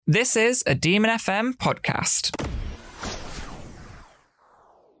This is a Demon FM podcast.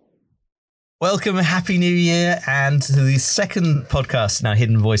 Welcome, Happy New Year, and to the second podcast in our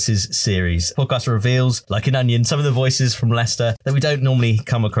Hidden Voices series. Podcast reveals, like an onion, some of the voices from Leicester that we don't normally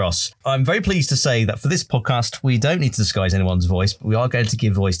come across. I'm very pleased to say that for this podcast, we don't need to disguise anyone's voice, but we are going to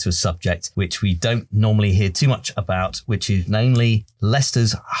give voice to a subject which we don't normally hear too much about, which is namely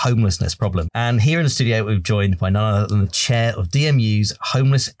Leicester's homelessness problem. And here in the studio, we're joined by none other than the chair of DMU's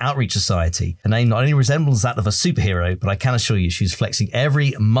Homeless Outreach Society. Her name not only resembles that of a superhero, but I can assure you she's flexing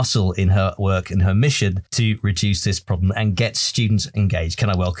every muscle in her work and her mission to reduce this problem and get students engaged. Can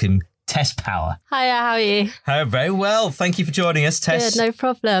I welcome Tess Power? Hiya, how are you? Very well. Thank you for joining us, Tess. Good, no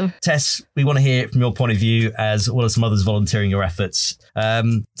problem. Tess, we want to hear it from your point of view as well as some others volunteering your efforts.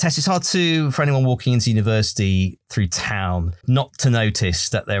 Tess, it's hard for anyone walking into university through town not to notice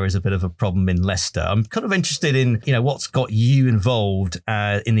that there is a bit of a problem in Leicester. I'm kind of interested in, what's got you involved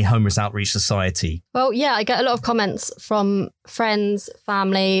in the Homeless Outreach Society. Well, yeah, I get a lot of comments from friends,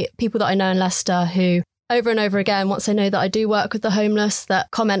 family, people that I know in Leicester who over and over again, once they know that I do work with the homeless,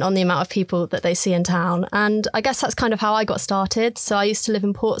 that comment on the amount of people that they see in town. And I guess that's kind of how I got started. So I used to live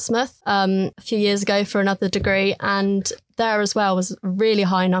in Portsmouth a few years ago for another degree, and there as well was a really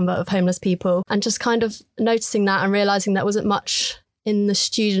high number of homeless people, and just kind of noticing that and realising there wasn't much in the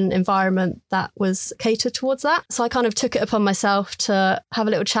student environment that was catered towards that. So I kind of took it upon myself to have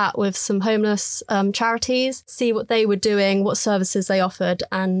a little chat with some homeless charities, see what they were doing, what services they offered,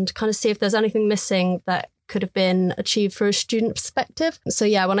 and kind of see if there's anything missing that could have been achieved through a student perspective. So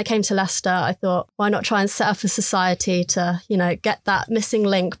yeah, when I came to Leicester, I thought, why not try and set up a society to, get that missing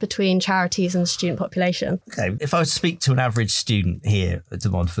link between charities and the student population. Okay, if I was to speak to an average student here at De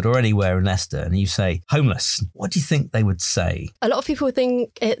Montfort or anywhere in Leicester and you say homeless, what do you think they would say? A lot of people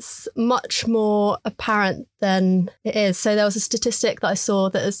think it's much more apparent than it is. So there was a statistic that I saw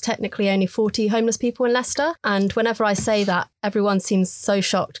that there's technically only 40 homeless people in Leicester. And whenever I say that, everyone seems so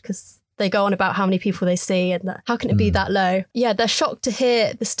shocked because they go on about how many people they see and how can it be that low? Yeah, they're shocked to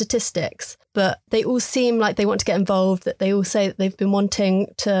hear the statistics, but they all seem like they want to get involved, that they all say that they've been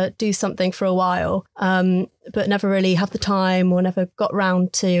wanting to do something for a while, but never really have the time or never got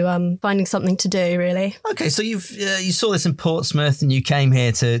round to finding something to do, really. Okay, so you saw this in Portsmouth and you came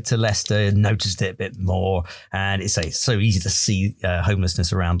here to Leicester and noticed it a bit more, and it's so easy to see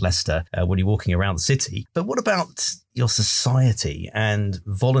homelessness around Leicester when you're walking around the city. But what about your society and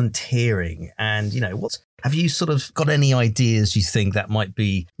volunteering and, have you sort of got any ideas you think that might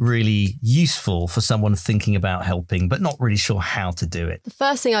be really useful for someone thinking about helping, but not really sure how to do it? The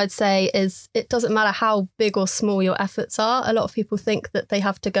first thing I'd say is it doesn't matter how big or small your efforts are. A lot of people think that they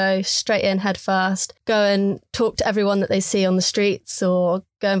have to go straight in head first, go and talk to everyone that they see on the streets or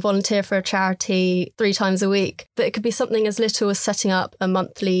go and volunteer for a charity 3 times a week. But it could be something as little as setting up a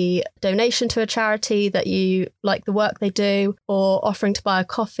monthly donation to a charity that you like the work they do, or offering to buy a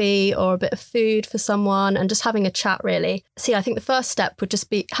coffee or a bit of food for someone and just having a chat, really. So yeah, I think the first step would just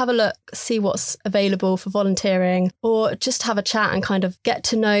be have a look, see what's available for volunteering, or just have a chat and kind of get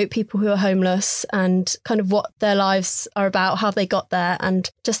to know people who are homeless and kind of what their lives are about, how they got there. And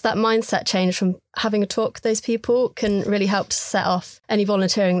just that mindset change from having a talk with those people can really help to set off any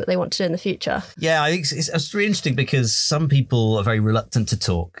volunteering that they want to do in the future. Yeah, I think it's really interesting because some people are very reluctant to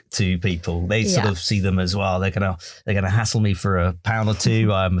talk to people. They sort of see them as, well, they're gonna hassle me for £1 or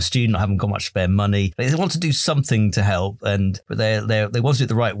 £2. I'm a student, I haven't got much spare money. They want to do something to help, but they want to do it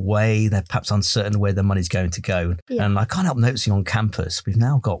the right way. They're perhaps uncertain where their money's going to go. Yeah. And I can't help noticing on campus, we've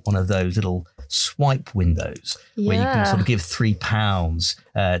now got one of those little swipe windows where you can sort of give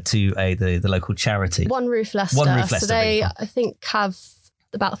 £3 to the local charity. One Roof Leicester. So they, I think, have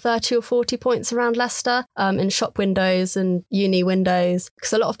about 30 or 40 points around Leicester in shop windows and uni windows,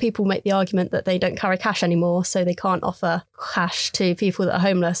 because a lot of people make the argument that they don't carry cash anymore, so they can't offer cash to people that are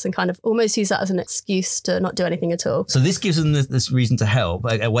homeless and kind of almost use that as an excuse to not do anything at all. So this gives them this reason to help,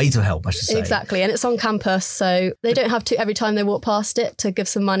 a way to help, I should say. Exactly, and it's on campus, so they don't have to every time they walk past it to give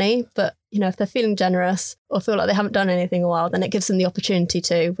some money, but if they're feeling generous or feel like they haven't done anything in a while, then it gives them the opportunity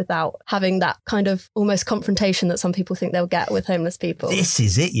to, without having that kind of almost confrontation that some people think they'll get with homeless people. This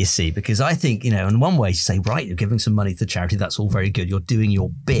is it, you see, because I think, in one way you say, right, you're giving some money to charity, that's all very good, you're doing your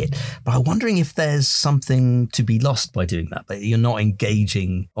bit. But I'm wondering if there's something to be lost by doing that you're not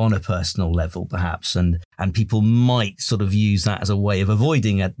engaging on a personal level, perhaps, and people might sort of use that as a way of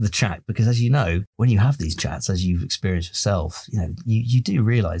avoiding the chat, because as you know, when you have these chats, as you've experienced yourself, you do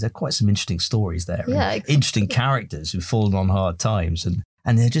realise there are quite some interesting stories there. Yeah, exactly. Interesting characters who've fallen on hard times,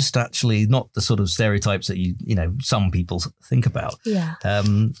 and they're just actually not the sort of stereotypes that some people think about. Yeah.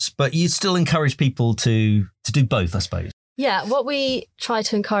 But you still encourage people to do both, I suppose. Yeah, what we try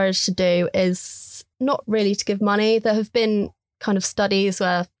to encourage to do is not really to give money. There have been kind of studies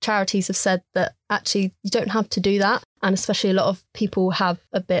where charities have said that actually you don't have to do that. And especially a lot of people have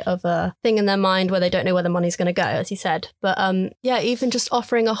a bit of a thing in their mind where they don't know where the money's going to go, as you said. But even just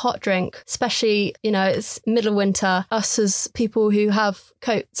offering a hot drink, especially, it's middle of winter, us as people who have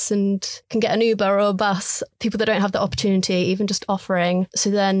coats and can get an Uber or a bus, people that don't have the opportunity, even just offering.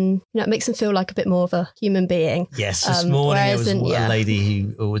 So then, it makes them feel like a bit more of a human being. Yes, this morning there was a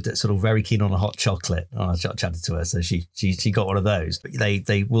lady who was sort of very keen on a hot chocolate. I chatted to her, so she got one of those. But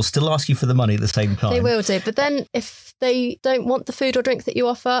they will still ask you for the money at the same time. They will do. But then if they don't want the food or drink that you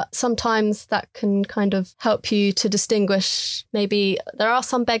offer, sometimes that can kind of help you to distinguish. Maybe there are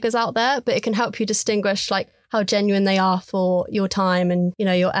some beggars out there, but it can help you distinguish like how genuine they are for your time and,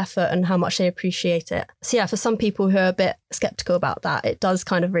 your effort and how much they appreciate it. So yeah, for some people who are a bit skeptical about that, it does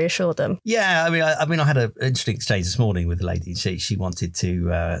kind of reassure them. Yeah, I had an interesting exchange this morning with a lady. She wanted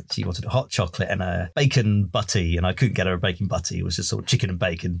a hot chocolate and a bacon butty, and I couldn't get her a bacon butty. It was just sort of chicken and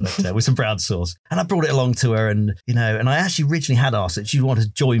bacon, but with some brown sauce. And I brought it along to her, and and I actually originally had asked if she wanted to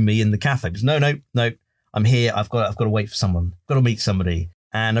join me in the cafe. Because no, I'm here. I've got to wait for someone. I've got to meet somebody.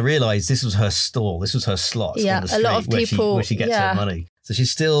 And I realised this was her stall. This was her slot on the street, a lot of people, where she gets her money. So she's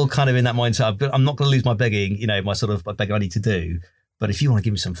still kind of in that mindset. I'm not going to lose my begging, my sort of begging I need to do. But if you want to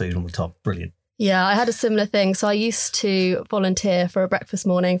give me some food on the top, brilliant. Yeah, I had a similar thing. So I used to volunteer for a breakfast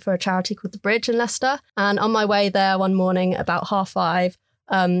morning for a charity called The Bridge in Leicester. And on my way there one morning about 5:30,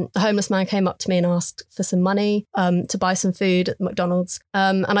 a homeless man came up to me and asked for some money to buy some food at McDonald's.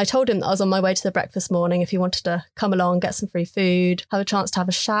 And I told him that I was on my way to the breakfast morning if he wanted to come along, get some free food, have a chance to have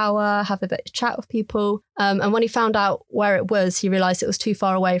a shower, have a bit of chat with people. And when he found out where it was, he realised it was too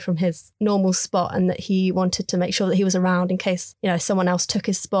far away from his normal spot and that he wanted to make sure that he was around in case, someone else took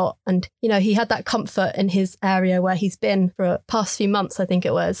his spot. And, he had that comfort in his area where he's been for the past few months, I think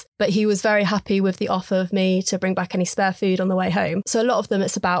it was. But he was very happy with the offer of me to bring back any spare food on the way home. So a lot of them,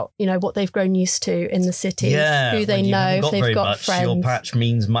 it's about, what they've grown used to in the city, who they know, if they've got friends. Your patch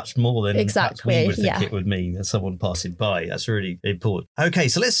means much more than exactly we would think it would mean as someone passing by. That's really important. Okay,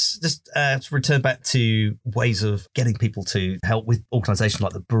 so let's just return back to ways of getting people to help with organisations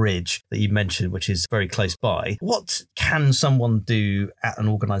like The Bridge that you mentioned, which is very close by. What can someone do at an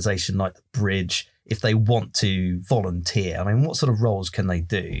organisation like The Bridge if they want to volunteer? I mean, what sort of roles can they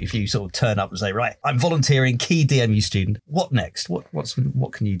do? If you sort of turn up and say, right, I'm volunteering, key DMU student, what next?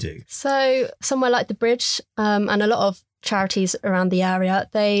 What can you do? So somewhere like The Bridge and a lot of charities around the area,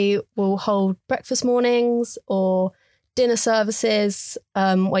 they will hold breakfast mornings or dinner services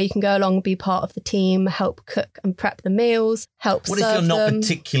where you can go along, be part of the team, help cook and prep the meals, help serve them. What if you're not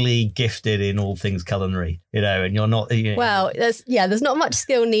particularly gifted in all things culinary, and you're not... Well, there's not much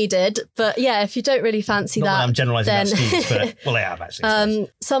skill needed, but if you don't really fancy not that... I'm generalising that students, but well, they have actually.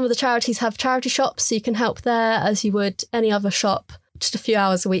 Some of the charities have charity shops, so you can help there as you would any other shop. Just a few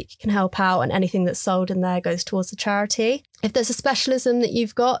hours a week you can help out, and anything that's sold in there goes towards the charity. If there's a specialism that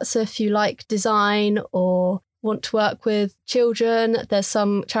you've got, so if you like design or want to work with children, there's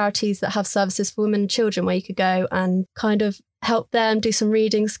some charities that have services for women and children where you could go and kind of help them do some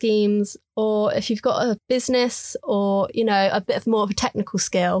reading schemes. Or if you've got a business or, a bit of more of a technical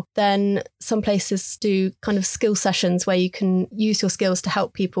skill, then some places do kind of skill sessions where you can use your skills to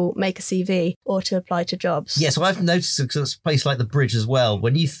help people make a CV or to apply to jobs. Yeah, so I've noticed it's a place like The Bridge as well.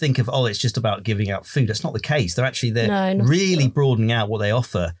 When you think of, it's just about giving out food, that's not the case. They're really broadening out what they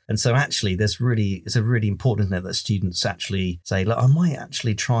offer. And so actually it's really important, isn't it, that students actually say, look, I might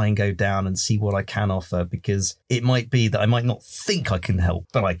actually try and go down and see what I can offer, because it might be that I might not think I can help,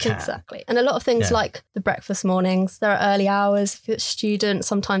 but I can. Exactly. And a lot of things like the breakfast mornings, there are early hours if you're a student.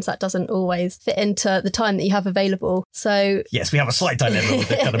 Sometimes that doesn't always fit into the time that you have available. So yes, we have a slight dilemma with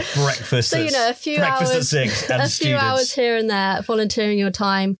the kind of breakfast. So, a few breakfast hours, at 6 and a few students. hours here and there, volunteering your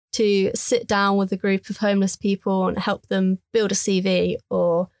time to sit down with a group of homeless people and help them build a CV,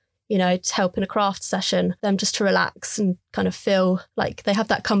 or to help in a craft session, them just to relax and kind of feel like they have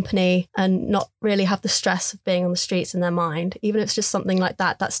that company and not really have the stress of being on the streets in their mind. Even if it's just something like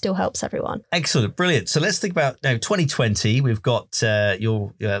that, that still helps everyone. Excellent. Brilliant. So let's think about now 2020. We've got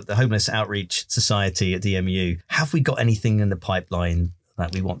the Homeless Outreach Society at DMU. Have we got anything in the pipeline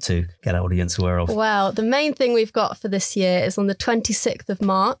that we want to get our audience aware of? Well, the main thing we've got for this year is on the 26th of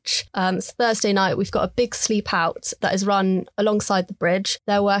March. It's Thursday night. We've got a big sleep out that is run alongside The Bridge.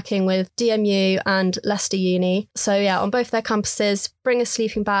 They're working with DMU and Leicester Uni. So on both their campuses, bring a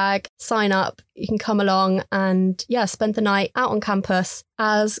sleeping bag, sign up. you can come along and spend the night out on campus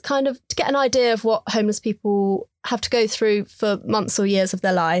as kind of to get an idea of what homeless people have to go through for months or years of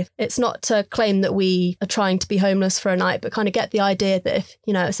their life. It's not to claim that we are trying to be homeless for a night, but kind of get the idea that if,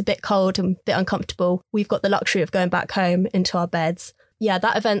 it's a bit cold and a bit uncomfortable, we've got the luxury of going back home into our beds. Yeah,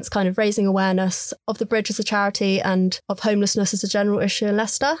 that event's kind of raising awareness of the Bridge as a charity and of homelessness as a general issue in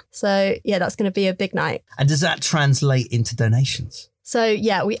Leicester. So yeah, that's going to be a big night. And does that translate into donations? So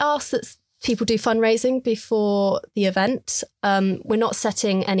yeah, we ask that people do fundraising before the event. We're not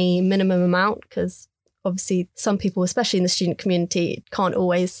setting any minimum amount because obviously some people, especially in the student community, can't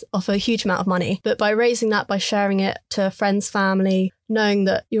always offer a huge amount of money. But by raising that, by sharing it to friends, family, knowing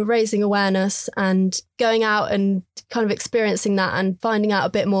that you're raising awareness and going out and kind of experiencing that and finding out a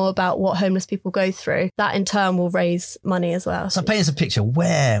bit more about what homeless people go through, that in turn will raise money as well. So paint us a picture.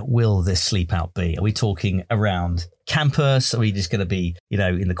 Where will this sleep out be? Are we talking around campus? Are we just going to be,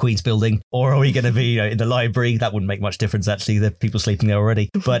 in the Queen's building? Or are we going to be, in the library? That wouldn't make much difference, actually. There are people sleeping there already.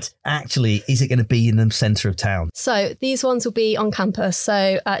 But actually, is it going to be in the centre of town? So these ones will be on campus.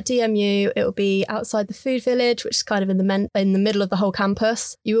 So at DMU, it will be outside the food village, which is kind of in the middle of the whole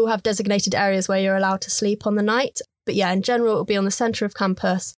campus. You will have designated areas where you're allowed to sleep on the night. But yeah, in general, it will be on the centre of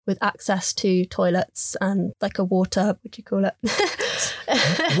campus with access to toilets and like a water, what do you call it?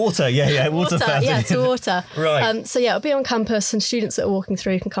 Water, yeah. Water fountain. Yeah, to water. Right. So yeah, it'll be on campus and students that are walking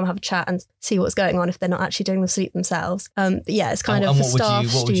through can come have a chat and see what's going on if they're not actually doing the sleep themselves. But yeah, it's kind of for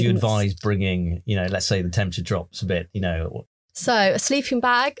staff, what would you advise bringing, let's say the temperature drops a bit, So a sleeping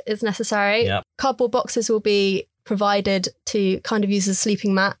bag is necessary. Yep. Cardboard boxes will be provided to kind of use as a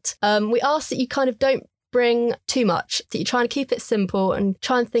sleeping mat. We ask that you kind of don't bring too much, that you try and keep it simple and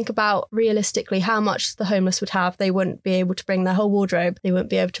try and think about realistically how much the homeless would have. They wouldn't be able to bring their whole wardrobe. They wouldn't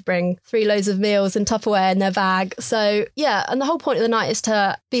be able to bring 3 loads of meals and Tupperware in their bag. So yeah, and the whole point of the night is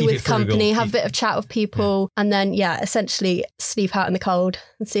to be with company, have a bit of chat with people, and then essentially sleep out in the cold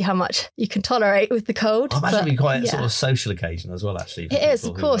and see how much you can tolerate with the cold. I imagine it'd be quite a sort of social occasion as well, actually. It is,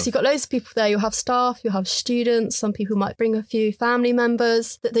 of course. You've got loads of people there. You'll have staff, you'll have students. Some people might bring a few family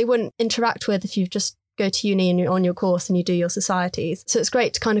members that they wouldn't interact with if you've just go to uni and you're on your course and you do your societies. So it's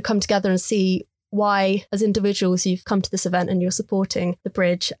great to kind of come together and see why, as individuals, you've come to this event and you're supporting the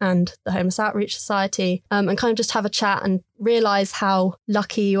Bridge and the Homeless Outreach Society, and kind of just have a chat and realise how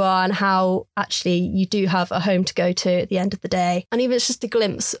lucky you are and how actually you do have a home to go to at the end of the day. And even it's just a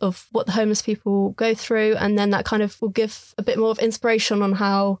glimpse of what the homeless people go through, and then that kind of will give a bit more of inspiration on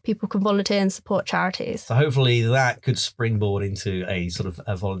how people can volunteer and support charities. So hopefully that could springboard into a sort of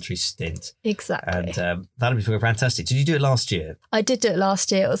a voluntary stint. Exactly. And that'd be fantastic. Did you do it last year? I did do it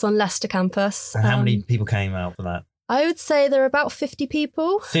last year. It was on Leicester campus. And how many people came out for that? I would say there are about 50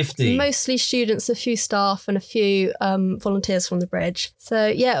 people. 50? Mostly students, a few staff and a few volunteers from the Bridge. So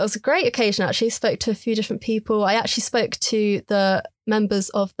yeah, it was a great occasion actually. Spoke to a few different people. I actually spoke to the members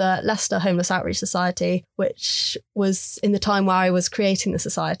of the Leicester Homeless Outreach Society, which was in the time where I was creating the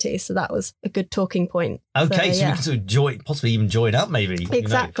society. So that was a good talking point. Okay, so we can sort of possibly even join up maybe.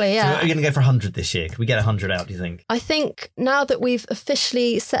 Exactly, yeah. So are we going to go for 100 this year? Can we get 100 out, do you think? I think now that we've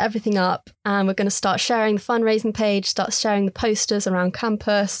officially set everything up and we're going to start sharing the fundraising page, start sharing the posters around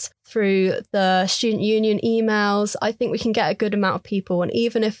campus, through the student union emails, I think we can get a good amount of people. And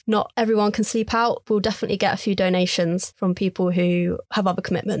even if not everyone can sleep out, we'll definitely get a few donations from people who have other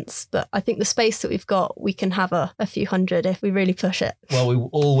commitments. But I think the space that we've got, we can have a few hundred if we really push it. Well, we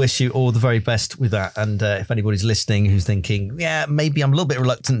all wish you all the very best with that. And if anybody's listening who's thinking, yeah, maybe I'm a little bit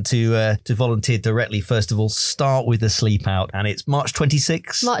reluctant to volunteer directly, first of all, start with the sleep out. And it's March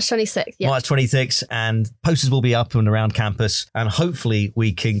 26th? March 26th, yeah. March 26th. And posters will be up and around campus. And hopefully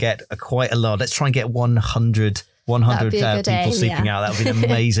we can get quite a lot. Let's try and get 100 people sleeping out. That would be an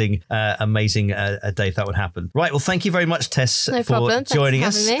amazing day if that would happen. Right. Well, thank you very much, Tess, for joining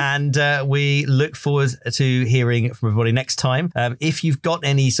us. And we look forward to hearing from everybody next time. If you've got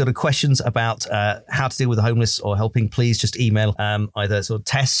any sort of questions about how to deal with the homeless or helping, please just email either sort of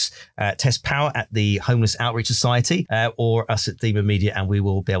Tess Power at the Homeless Outreach Society or us at Demon Media, and we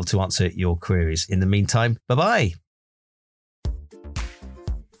will be able to answer your queries. In the meantime, bye-bye.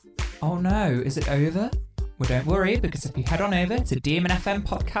 Oh no, is it over? Well, don't worry, because if you head on over to Demon FM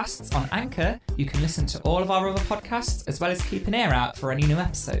Podcasts on Anchor, you can listen to all of our other podcasts, as well as keep an ear out for any new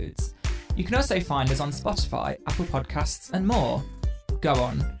episodes. You can also find us on Spotify, Apple Podcasts, and more. Go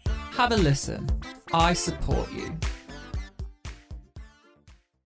on, have a listen. I support you.